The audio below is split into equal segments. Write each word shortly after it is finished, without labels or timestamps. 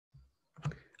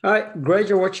Hi, great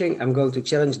you're watching. I'm going to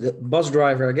challenge the bus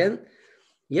driver again.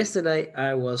 Yesterday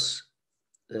I was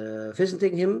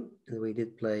visiting him and we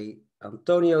did play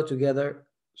Antonio together.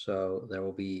 So there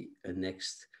will be a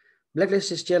next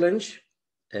Blacklist challenge.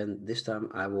 And this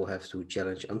time I will have to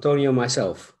challenge Antonio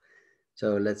myself.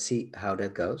 So let's see how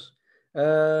that goes.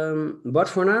 But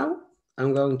for now,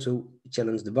 I'm going to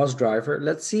challenge the bus driver.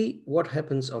 Let's see what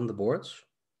happens on the boards.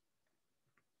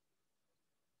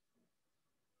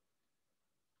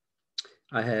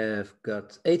 I have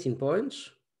got 18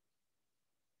 points.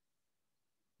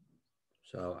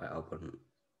 So I open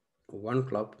one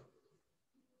club,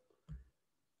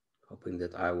 hoping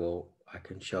that I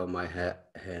can show my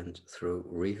hand through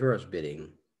reverse bidding.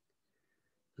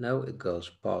 Now it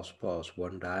goes pass, pass,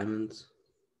 one diamond.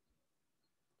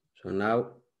 So now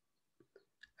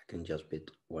I can just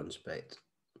bid one spade.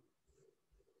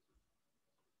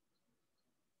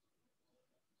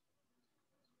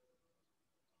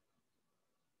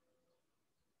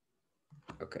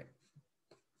 Okay.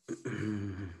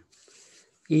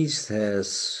 East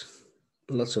has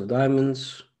lots of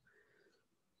diamonds.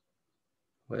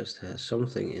 West has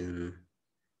something in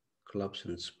clubs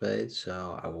and spades,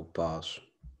 so I will pass.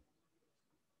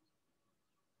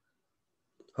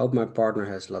 Hope my partner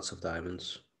has lots of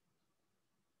diamonds.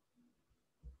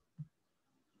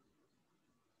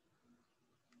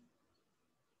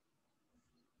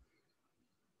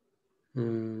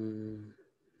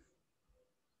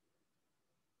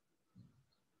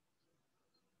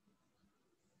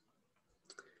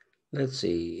 Let's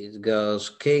see, it goes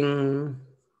king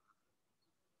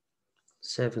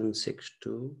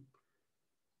 7-6-2.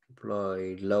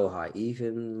 Deploy low, high,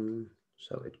 even.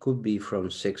 So it could be from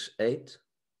 6-8.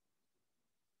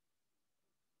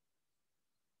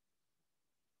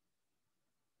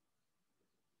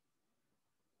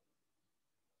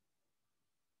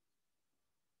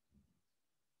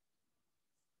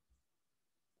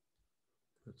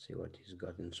 Let's see what he's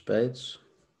got in spades.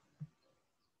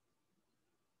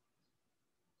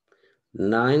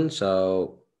 9,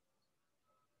 so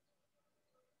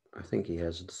I think he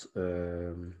has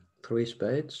 3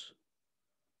 spades.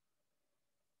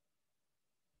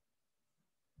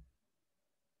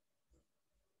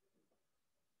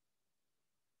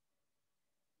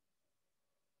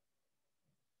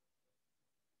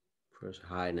 First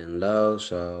high and then low,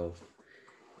 so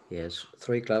he has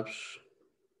 3 clubs.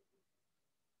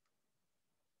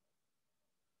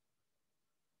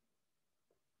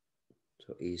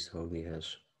 So East only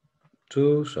has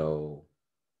 2, so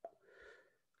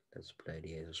let's play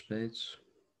the ace of spades.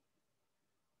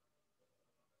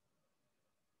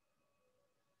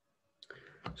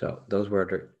 So those were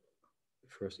the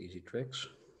first easy tricks.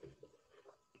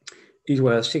 These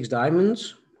were 6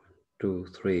 diamonds. 2,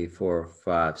 3, 4,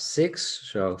 5, 6.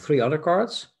 So 3 other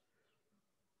cards.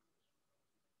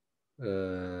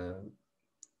 Can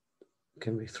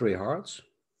be 3 hearts.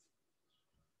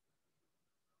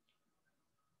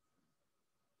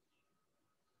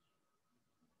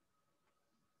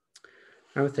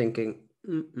 I'm thinking,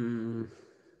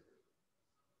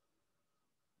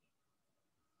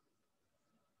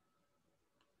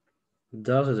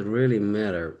 does it really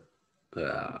matter?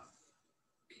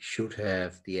 He should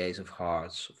have the ace of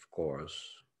hearts, of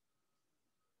course.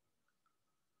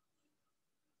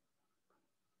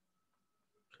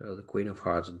 So the queen of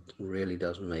hearts really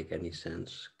doesn't make any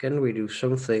sense. Can we do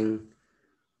something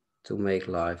to make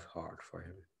life hard for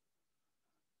him?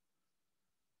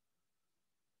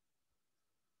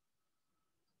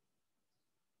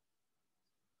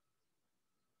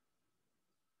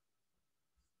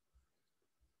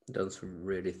 Don't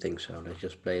really think so. Let's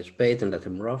just play a spade and let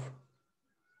him rough.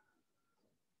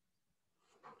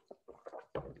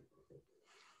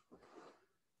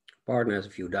 Partner has a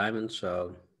few diamonds,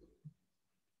 so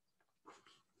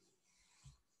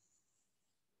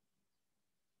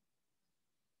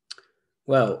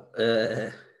well,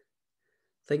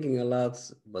 thinking a lot,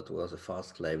 but it was a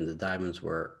fast claim. The diamonds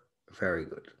were very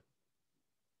good.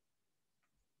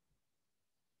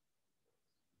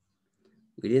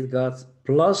 We did got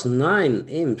 +9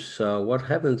 imps, so what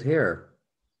happened here?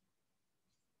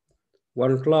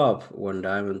 1 club, 1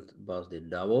 diamond, boss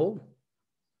did double.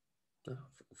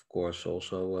 Of course,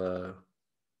 also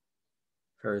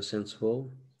very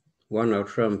sensible. 1 no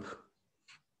trump.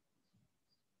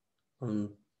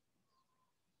 On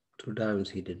 2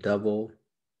 diamonds, he did double.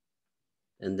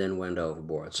 And then went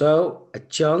overboard. So a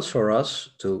chance for us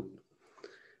to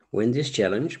win this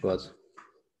challenge, but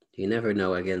you never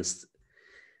know against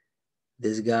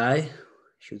this guy.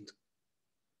 Should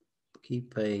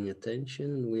keep paying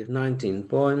attention. We have 19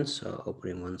 points, so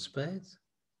opening 1 spade.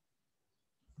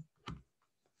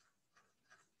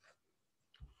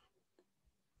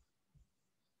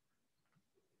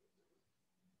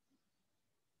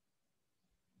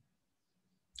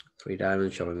 3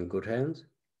 diamonds showing a good hand.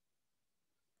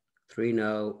 3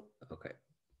 no. Okay.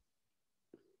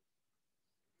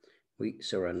 We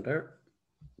surrender.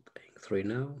 Playing 3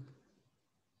 now.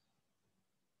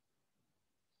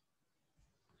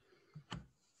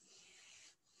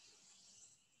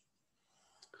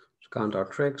 Let's count our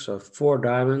tricks. So 4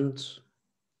 diamonds.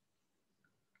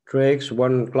 Tricks,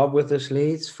 1 club with this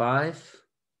leads, 5.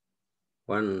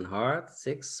 1 heart,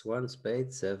 6. 1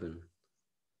 spade, 7.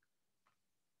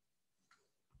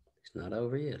 It's not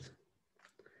over yet.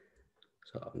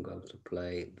 So I'm going to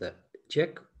play the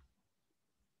check.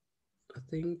 I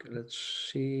think, let's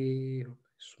see,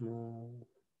 small.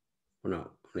 Oh,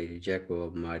 no, only the jack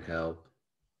might help.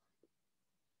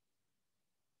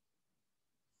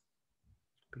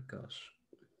 Because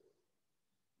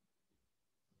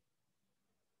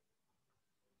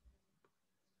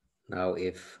now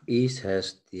if East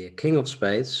has the king of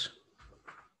spades,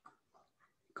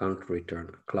 can't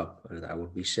return a club and I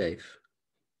would be safe.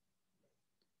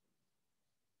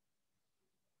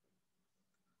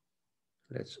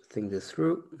 Let's think this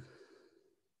through.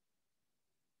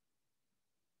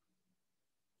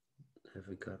 Have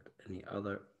we got any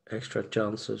other extra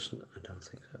chances? I don't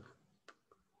think so.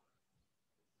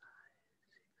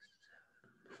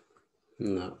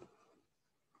 No.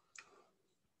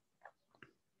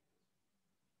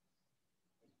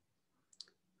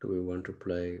 Do we want to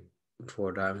play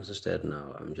 4 diamonds instead?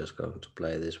 No, I'm just going to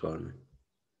play this one.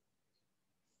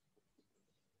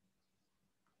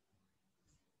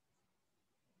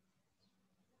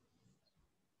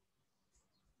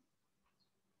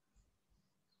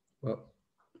 Well,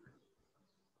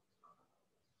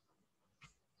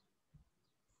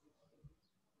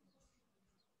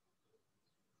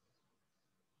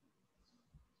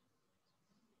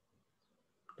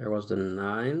 there was the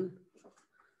 9.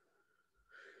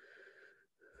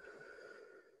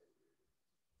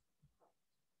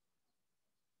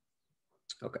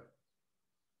 Okay.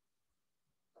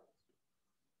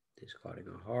 Discarding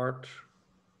a heart.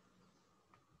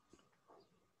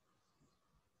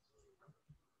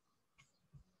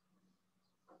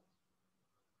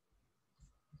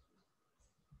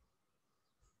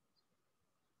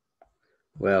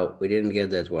 Well, we didn't get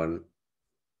that one.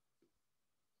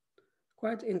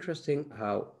 Quite interesting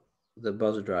how the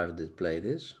bus driver did play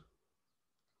this.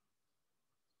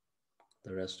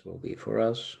 The rest will be for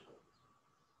us.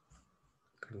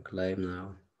 Can claim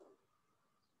now.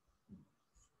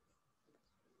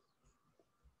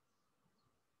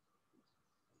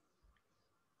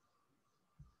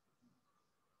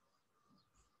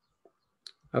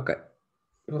 Okay.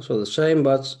 Also the same,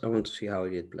 but I want to see how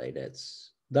he did play that.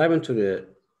 Diamond to the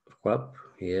club,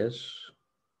 yes.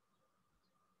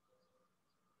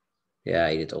 Yeah,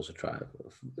 he did also try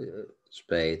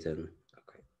spade and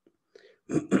okay.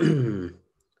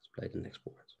 Let's play the next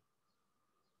board.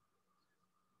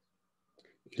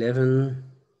 11,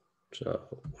 so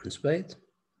 1 spade.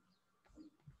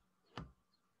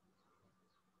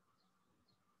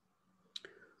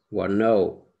 1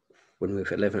 no. When we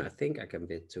have 11, I think I can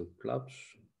bid 2 clubs.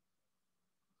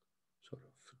 Sort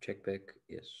of check back,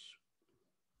 yes.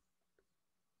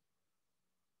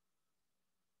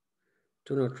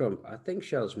 2 no trump. I think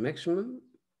shows maximum.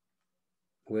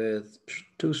 With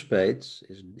 2 spades,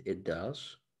 it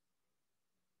does.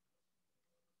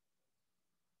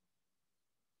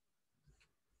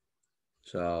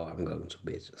 So I'm going to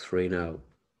bid 3 now.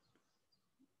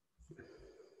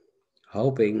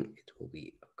 Hoping it will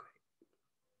be okay.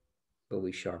 Will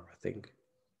be sharp, I think.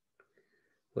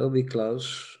 Will be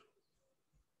close.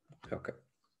 Okay.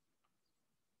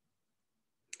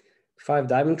 5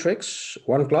 diamond tricks,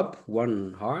 1 club,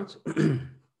 1 heart.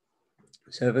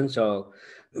 7, so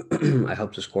I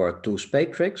hope to score 2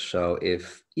 spade tricks. So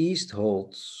if East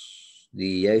holds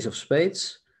the ace of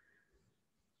spades,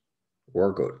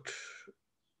 we're good.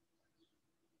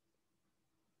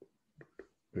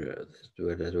 Yeah,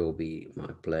 that will be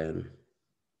my plan.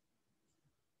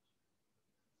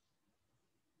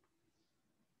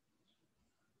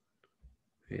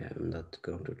 Yeah, I'm not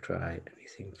going to try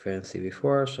anything fancy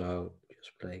before, so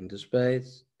just playing the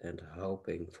spades and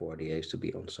hoping for the ace to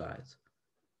be on side.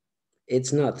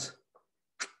 It's not. It's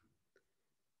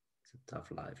a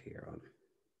tough life here on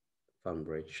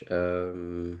Funbridge.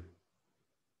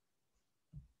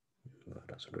 Well,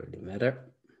 doesn't really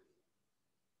matter.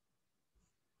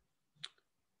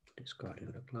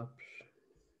 Discarding the clubs.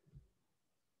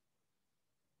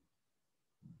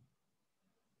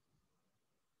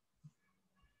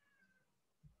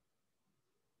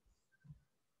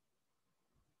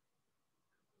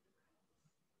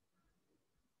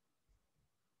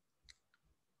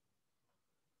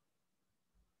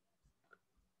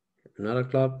 another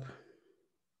club,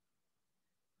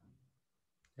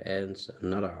 and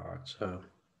another heart. So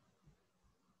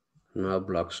no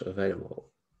blocks available.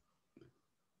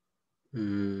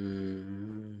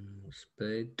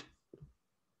 Spade.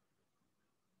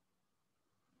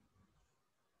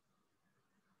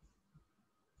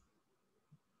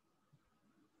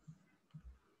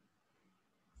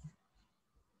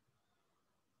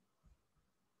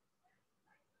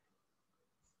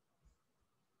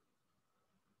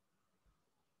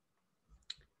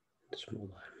 Small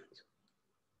diamond.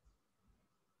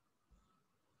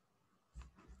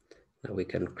 Now we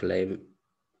can claim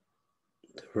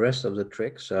the rest of the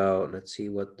trick. So let's see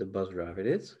what the bus driver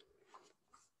did.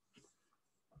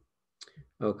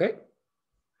 Okay.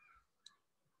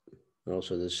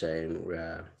 Also the same.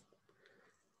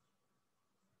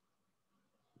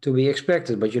 To be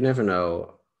expected, but you never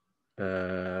know.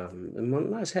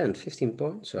 Nice hand, 15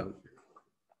 points. So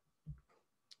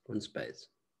one spade.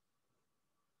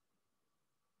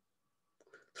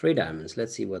 3 diamonds.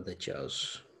 Let's see what they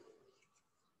chose.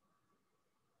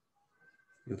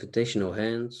 Invitational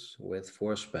hands with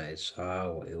 4 spades.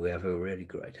 Oh, we have a really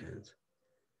great hand.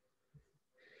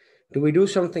 Do we do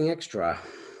something extra?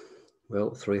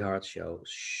 Well, 3 hearts show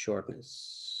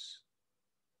shortness.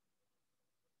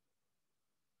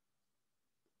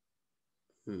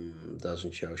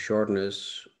 Doesn't show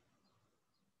shortness.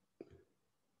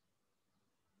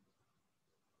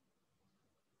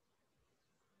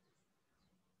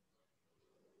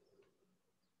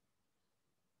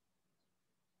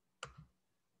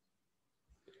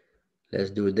 Let's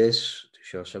do this to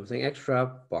show something extra.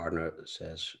 Partner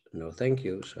says no thank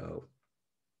you, so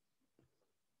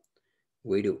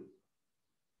we do.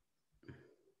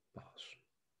 Pass.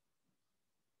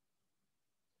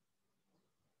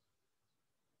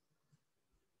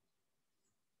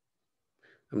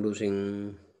 I'm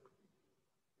losing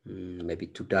maybe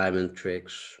 2 diamond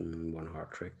tricks, 1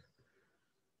 heart trick.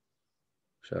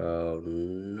 So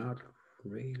not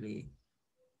really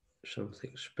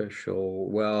something special.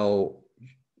 Well,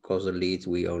 because the lead,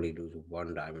 we only do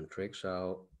 1 diamond trick,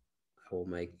 so I will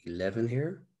make 11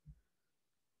 here.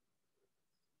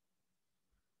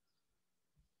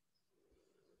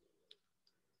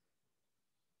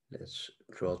 Let's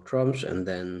draw trumps and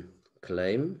then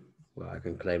claim. Well, I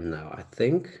can claim now, I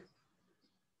think.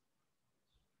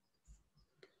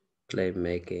 Claim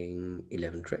making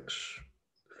 11 tricks.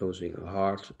 Losing a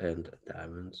heart and a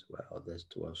diamond. Well, that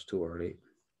was too early.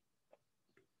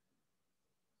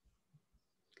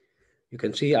 You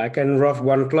can see I can rough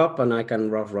 1 club and I can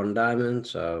rough 1 diamond,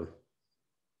 so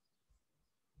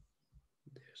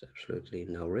there's absolutely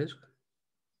no risk.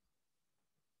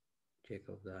 Jack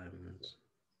of diamonds.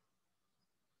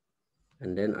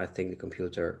 And then I think the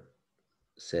computer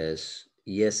says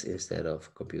yes instead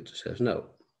of computer says no.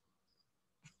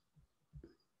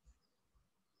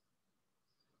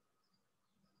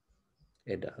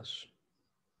 It does.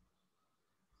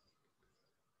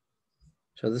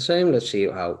 So the same, let's see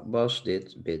how boss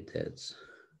did bid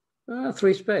that.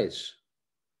 3 spades.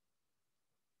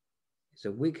 It's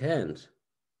a weak hand.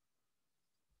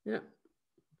 Yeah,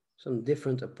 some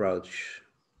different approach.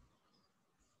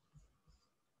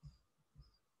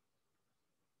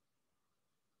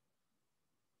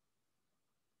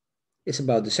 It's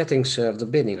about the settings of the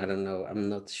bidding. I don't know. I'm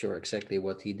not sure exactly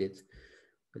what he did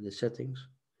with the settings.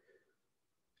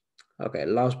 Okay,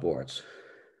 last board.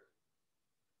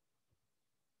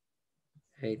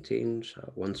 18,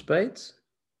 so 1 spade.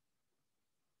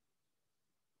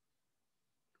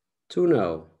 2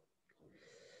 no.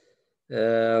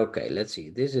 Okay, let's see.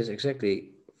 This is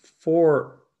exactly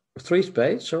 3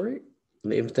 spades, sorry.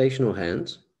 The invitational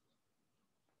hand.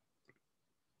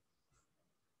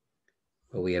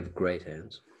 But we have great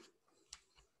hands.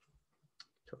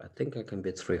 So I think I can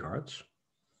bid 3 hearts.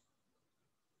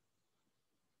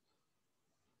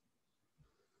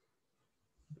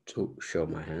 To show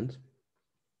my hand.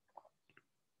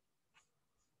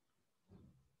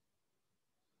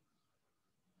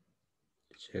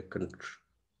 It's a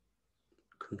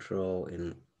control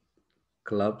in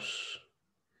clubs.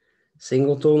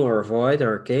 Singleton or void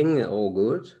or king, all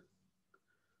good.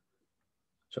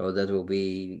 So that will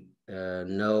be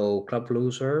no club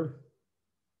loser.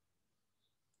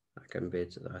 I can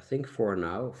bid, I think 4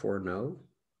 now, 4 no.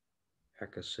 I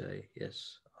can say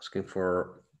yes. Asking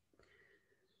for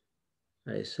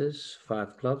aces,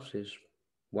 5 clubs is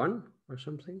 1 or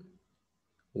something.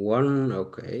 1,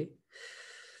 okay.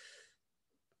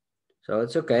 So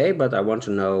it's okay, but I want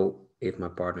to know if my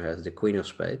partner has the queen of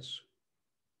spades.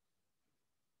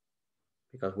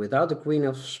 Because without the queen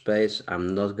of spades,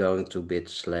 I'm not going to bid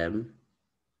slam.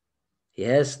 He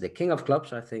has the king of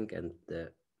clubs, I think, and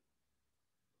the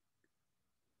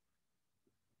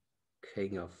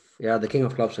king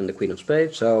of clubs and the queen of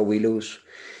spades. So we lose.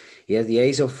 He has the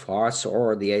ace of hearts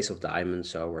or the ace of diamonds.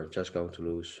 So we're just going to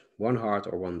lose one heart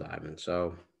or one diamond.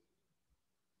 So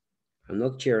I'm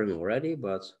not cheering already,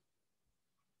 but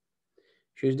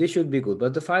this should be good.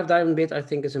 But the 5 diamond bid, I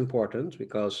think, is important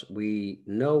because we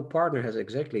know partner has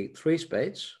exactly 3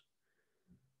 spades.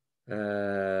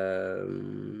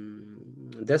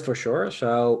 That's for sure.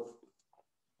 So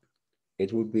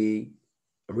it would be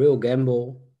a real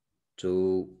gamble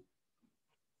to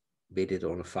bid it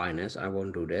on a finance. I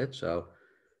won't do that. So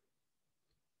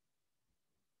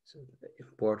it's an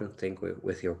important thing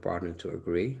with your partner to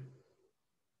agree.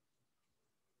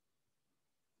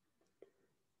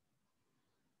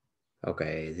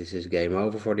 Okay, this is game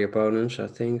over for the opponents, I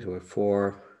think. So we're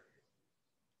 4.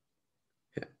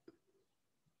 Yeah.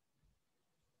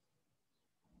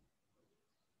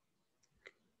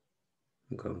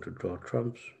 I'm going to draw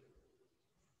trumps.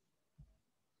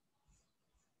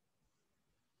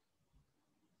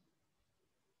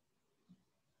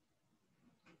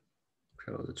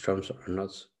 So the trumps are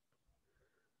not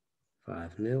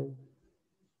 5-0.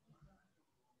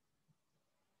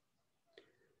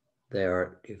 They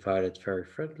are divided very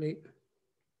friendly.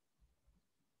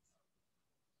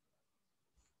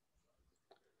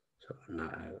 So now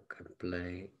I can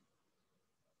play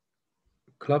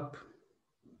club.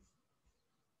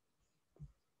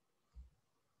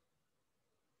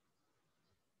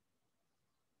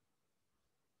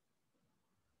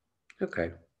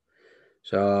 Okay.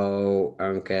 So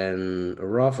I can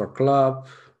ruff or club.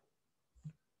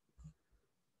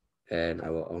 And I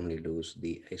will only lose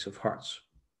the ace of hearts.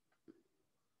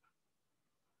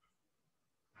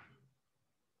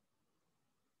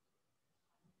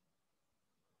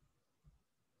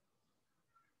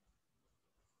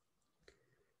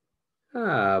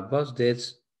 Boss did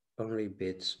only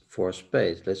bids 4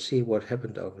 spades. Let's see what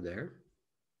happened over there.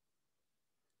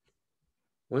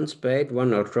 1 spade, 1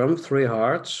 no trump, 3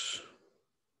 hearts.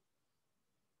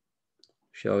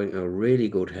 Showing a really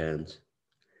good hand.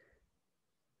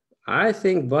 I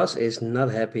think Boss is not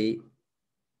happy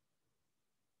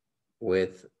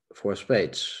with 4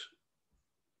 spades.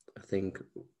 I think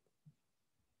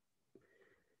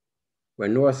where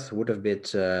North would have bid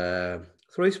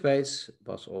 3 spades,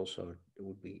 Boss also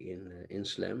would be in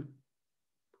slam.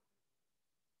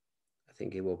 I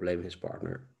think he will blame his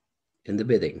partner in the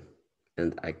bidding,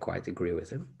 and I quite agree with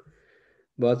him.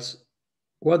 But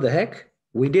what the heck?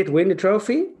 We did win the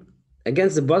trophy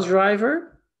against the bus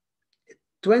driver,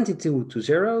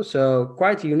 22-0, so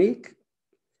quite unique.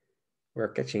 We're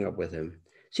catching up with him.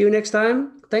 See you next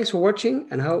time. Thanks for watching,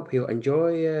 and I hope you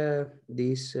enjoy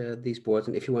these boards.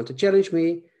 And if you want to challenge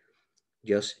me,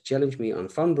 just challenge me on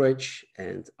FunBridge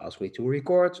and ask me to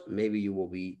record. Maybe you will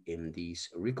be in these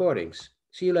recordings.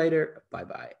 See you later.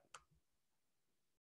 Bye-bye.